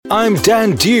I'm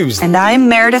Dan Dews. And I'm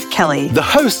Meredith Kelly, the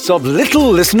hosts of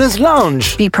Little Listeners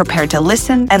Lounge. Be prepared to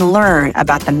listen and learn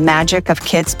about the magic of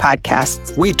kids'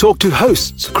 podcasts. We talk to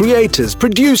hosts, creators,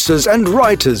 producers, and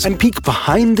writers and peek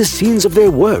behind the scenes of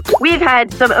their work. We've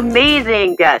had some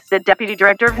amazing guests. The Deputy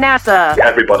Director of NASA.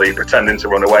 Everybody pretending to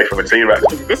run away from a T-Rex.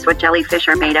 Is this what jellyfish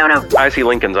are made out of? I see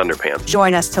Lincoln's underpants.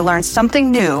 Join us to learn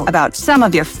something new about some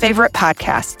of your favorite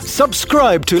podcasts.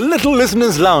 Subscribe to Little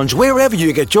Listeners Lounge wherever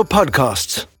you get your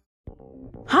podcasts.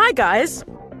 Hi guys!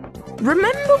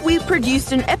 Remember we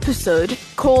produced an episode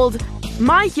called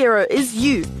My Hero Is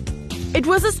You. It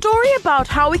was a story about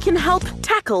how we can help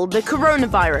tackle the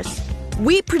coronavirus.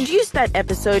 We produced that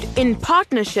episode in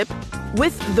partnership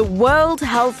with the World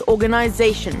Health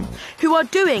Organization, who are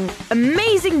doing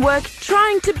amazing work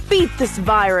trying to beat this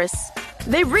virus.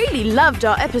 They really loved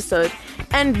our episode,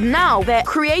 and now they're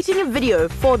creating a video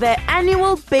for their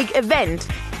annual big event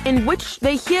in which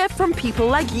they hear from people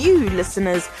like you,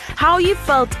 listeners, how you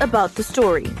felt about the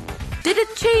story. Did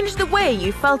it change the way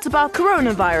you felt about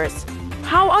coronavirus?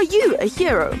 How are you a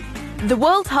hero? The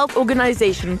World Health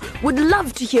Organization would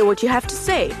love to hear what you have to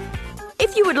say.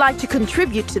 If you would like to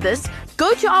contribute to this,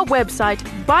 go to our website,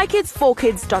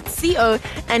 bykids4kids.co,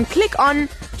 and click on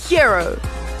Hero.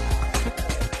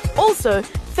 Also,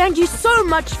 thank you so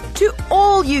much to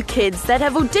all you kids that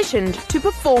have auditioned to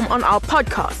perform on our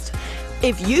podcast.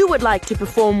 If you would like to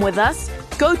perform with us,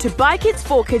 go to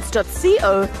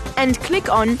bykids4kids.co and click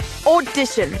on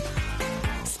Audition.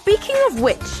 Speaking of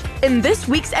which, in this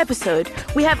week's episode,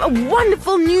 we have a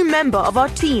wonderful new member of our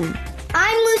team.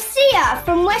 I'm Lucia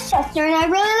from Westchester, and I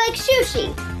really like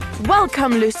sushi.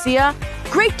 Welcome, Lucia.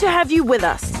 Great to have you with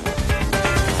us.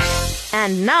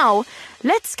 And now,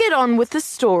 let's get on with the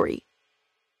story.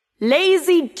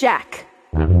 Lazy Jack.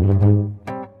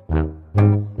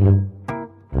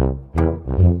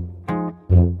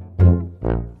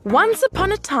 Once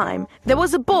upon a time, there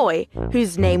was a boy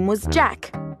whose name was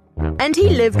Jack, and he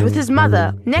lived with his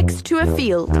mother next to a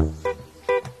field.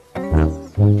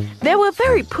 They were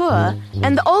very poor,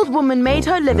 and the old woman made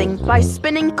her living by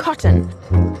spinning cotton.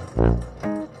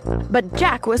 But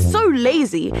Jack was so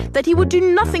lazy that he would do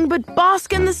nothing but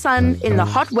bask in the sun in the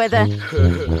hot weather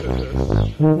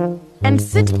and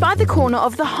sit by the corner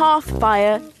of the hearth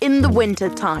fire in the winter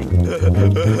time.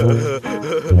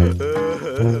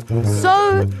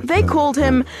 So they called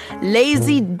him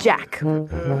Lazy Jack.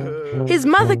 His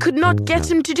mother could not get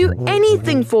him to do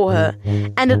anything for her,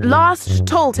 and at last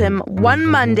told him one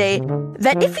Monday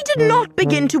that if he did not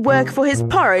begin to work for his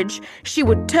porridge, she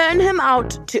would turn him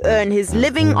out to earn his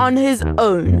living on his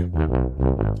own.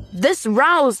 This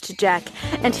roused Jack,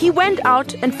 and he went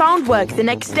out and found work the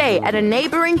next day at a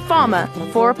neighboring farmer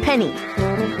for a penny.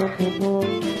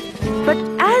 But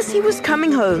as he was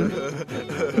coming home,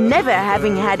 never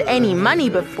having had any money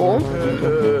before,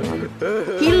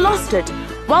 he lost it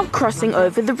while crossing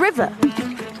over the river.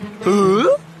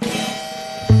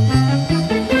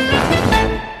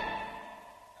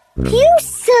 You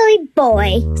silly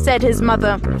boy, said his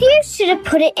mother. You should have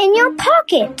put it in your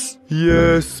pocket.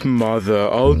 Yes, Mother,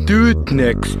 I'll do it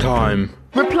next time,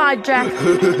 replied Jack.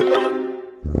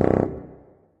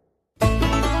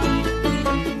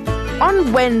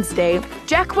 On Wednesday,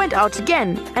 Jack went out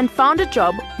again and found a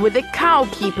job with a cow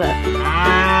keeper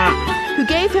who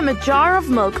gave him a jar of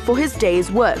milk for his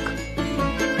day's work.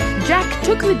 Jack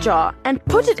took the jar and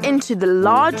put it into the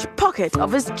large pocket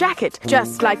of his jacket,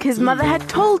 just like his mother had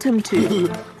told him to,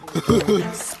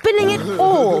 spilling it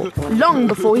all long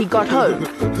before he got home.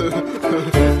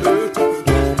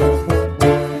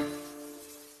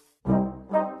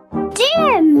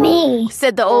 Dear me,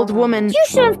 said the old woman. You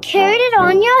should have carried it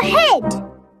on your head.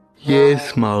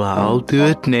 Yes, Mother, I'll do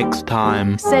it next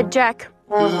time, said Jack.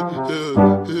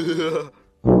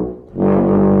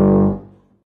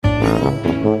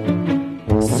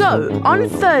 So, on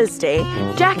Thursday,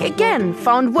 Jack again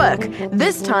found work,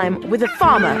 this time with a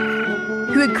farmer,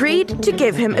 who agreed to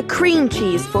give him a cream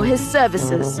cheese for his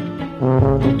services.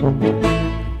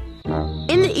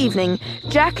 In the evening,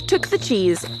 Jack took the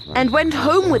cheese and went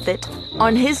home with it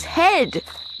on his head,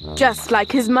 just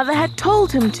like his mother had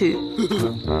told him to.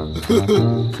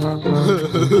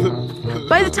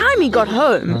 By the time he got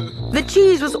home, the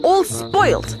cheese was all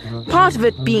spoilt, part of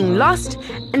it being lost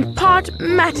and part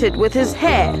matted with his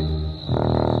hair.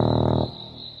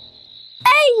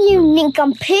 Oh, you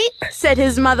nincompoop, said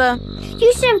his mother.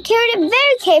 You should have carried it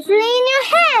very carefully in your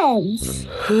hands.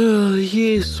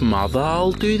 Yes, Mother,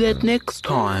 I'll do that next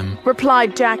time,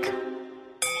 replied Jack.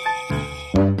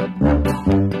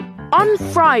 On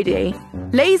Friday,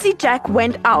 Lazy Jack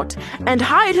went out and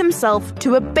hired himself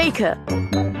to a baker.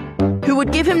 who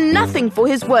would give him nothing for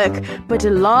his work but a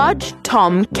large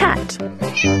tom cat.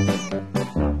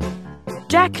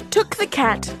 Jack took the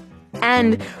cat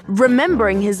and,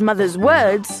 remembering his mother's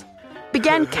words,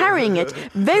 began carrying it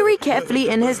very carefully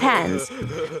in his hands.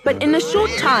 But in a short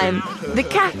time, the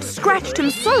cat scratched him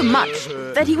so much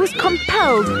that he was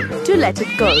compelled to let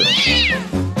it go.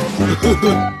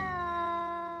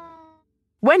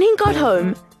 When he got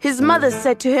home, his mother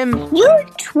said to him, You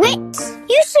twit!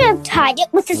 You should have tied it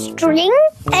with a string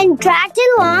and dragged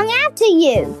it along after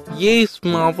you. Yes,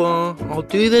 Mother. I'll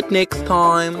do that next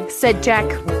time. said Jack.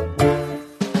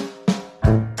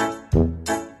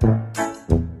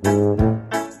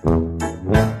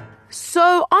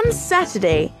 So on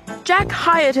Saturday, Jack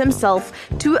hired himself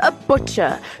to a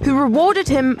butcher who rewarded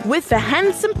him with the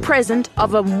handsome present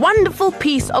of a wonderful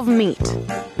piece of meat.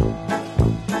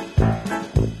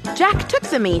 Jack took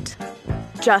the meat,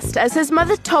 just as his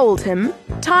mother told him,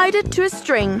 tied it to a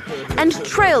string, and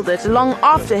trailed it along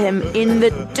after him in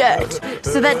the dirt,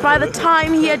 so that by the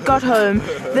time he had got home,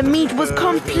 the meat was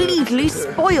completely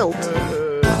spoiled.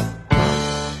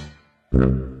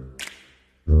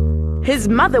 His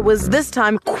mother was this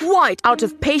time quite out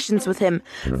of patience with him,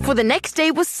 for the next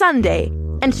day was Sunday,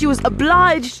 and she was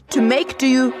obliged to make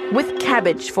do with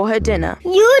cabbage for her dinner.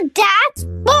 You're Dad's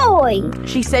boy.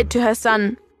 She said to her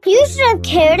son, You should have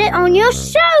carried it on your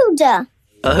shoulder.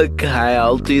 Okay,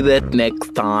 I'll do that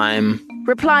next time.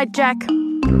 replied Jack.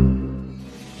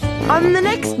 On the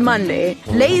next Monday,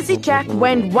 Lazy Jack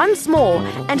went once more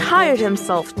and hired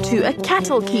himself to a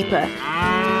cattle keeper,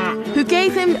 who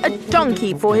gave him a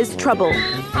donkey for his trouble.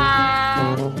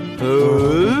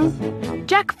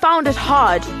 Jack found it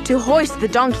hard to hoist the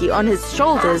donkey on his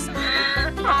shoulders,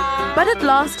 but at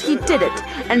last he did it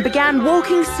and began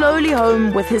walking slowly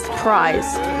home with his prize.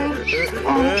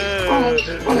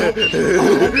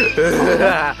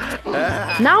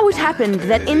 Now it happened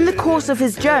that in the course of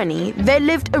his journey there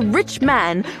lived a rich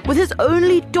man with his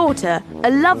only daughter, a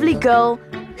lovely girl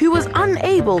who was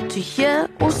unable to hear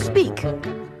or speak.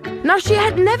 Now she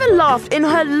had never laughed in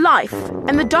her life,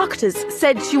 and the doctors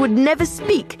said she would never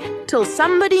speak till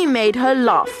somebody made her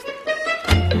laugh.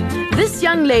 This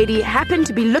young lady happened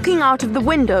to be looking out of the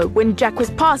window when Jack was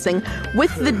passing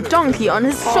with the donkey on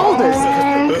his shoulders,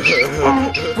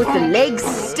 with the legs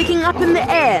sticking up in the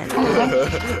air.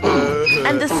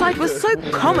 And the sight was so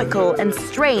comical and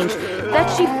strange that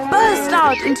she burst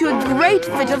out into a great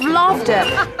fit of laughter.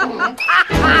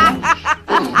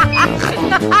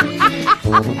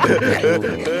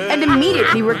 And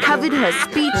immediately recovered her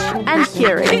speech and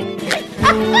hearing.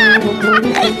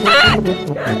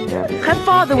 Her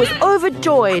father was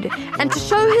overjoyed, and to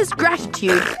show his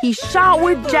gratitude, he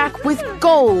showered Jack with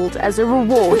gold as a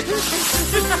reward.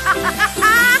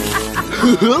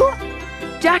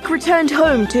 Jack returned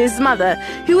home to his mother,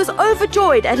 who was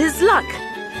overjoyed at his luck.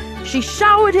 She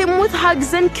showered him with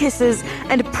hugs and kisses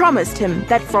and promised him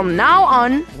that from now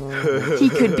on, he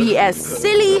could be as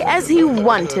silly as he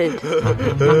wanted.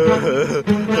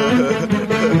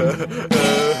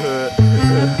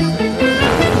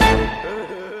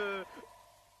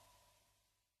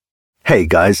 Hey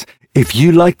guys, if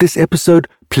you like this episode,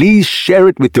 please share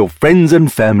it with your friends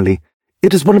and family.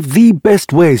 It is one of the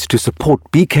best ways to support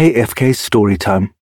BKFK Storytime.